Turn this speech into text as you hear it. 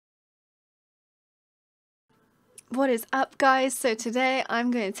What is up, guys? So today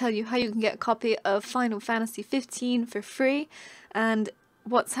I'm going to tell you how you can get a copy of Final Fantasy 15 for free, and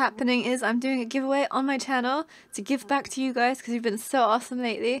what's happening is I'm doing a giveaway on my channel to give back to you guys because you've been so awesome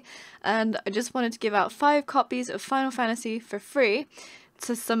lately, and I just wanted to give out 5 copies of Final Fantasy for free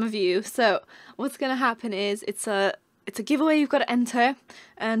to some of you. So what's going to happen is it's a giveaway you've got to enter,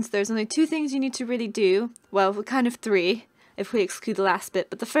 and there's only 2 things you need to really do. Well, kind of 3 if we exclude the last bit,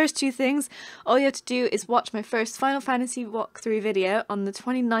 but the first 2 things, all you have to do is watch my first Final Fantasy walkthrough video on the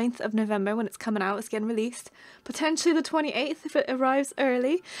 29th of November when it's coming out. It's getting released, potentially the 28th if it arrives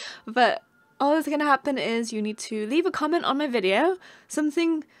early, but all that's going to happen is you need to leave a comment on my video,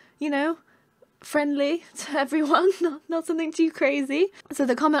 something, you know, friendly to everyone, not something too crazy. So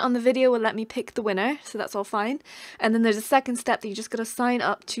the comment on the video will let me pick the winner, so that's all fine. And then there's a second step that you just gotta sign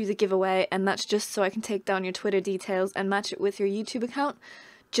up to the giveaway, and that's just so I can take down your Twitter details and match it with your YouTube account,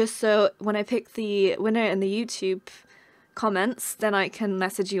 just so when I pick the winner in the YouTube comments, then I can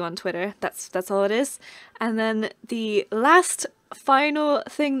message you on Twitter. That's all it is. And then the last final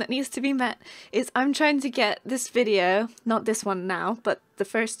thing that needs to be met is I'm trying to get this video, not this one now, but the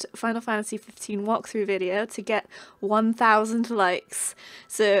first Final Fantasy 15 walkthrough video, to get 1,000 likes.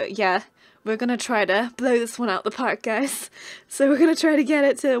 So yeah, we're gonna try to blow this one out the park, guys. So we're gonna try to get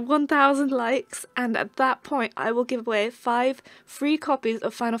it to 1,000 likes, and at that point I will give away 5 free copies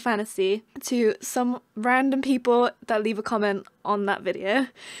of Final Fantasy to some random people that leave a comment on that video.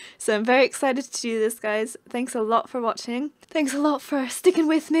 So I'm very excited to do this, guys. Thanks a lot for watching. Thanks a lot for sticking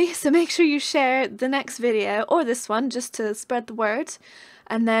with me. So make sure you share the next video, or this one, just to spread the word.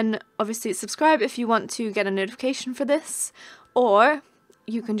 And then obviously subscribe if you want to get a notification for this, or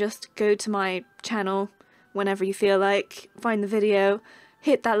you can just go to my channel whenever you feel like, find the video,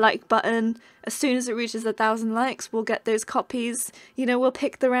 hit that like button. As soon as it reaches 1,000 likes, we'll get those copies, you know, we'll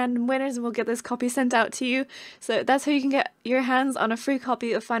pick the random winners and we'll get those copies sent out to you. So that's how you can get your hands on a free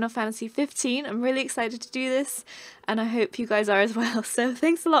copy of Final Fantasy 15. I'm really excited to do this, and I hope you guys are as well. So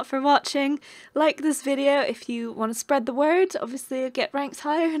thanks a lot for watching. Like this video if you want to spread the word, obviously get ranked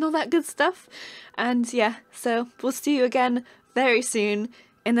higher and all that good stuff. And yeah, so we'll see you again very soon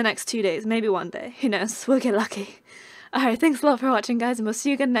in the next 2 days, maybe one day, who knows, we'll get lucky. Alright, thanks a lot for watching, guys, and we'll see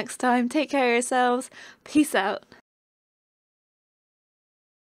you again next time. Take care of yourselves. Peace out.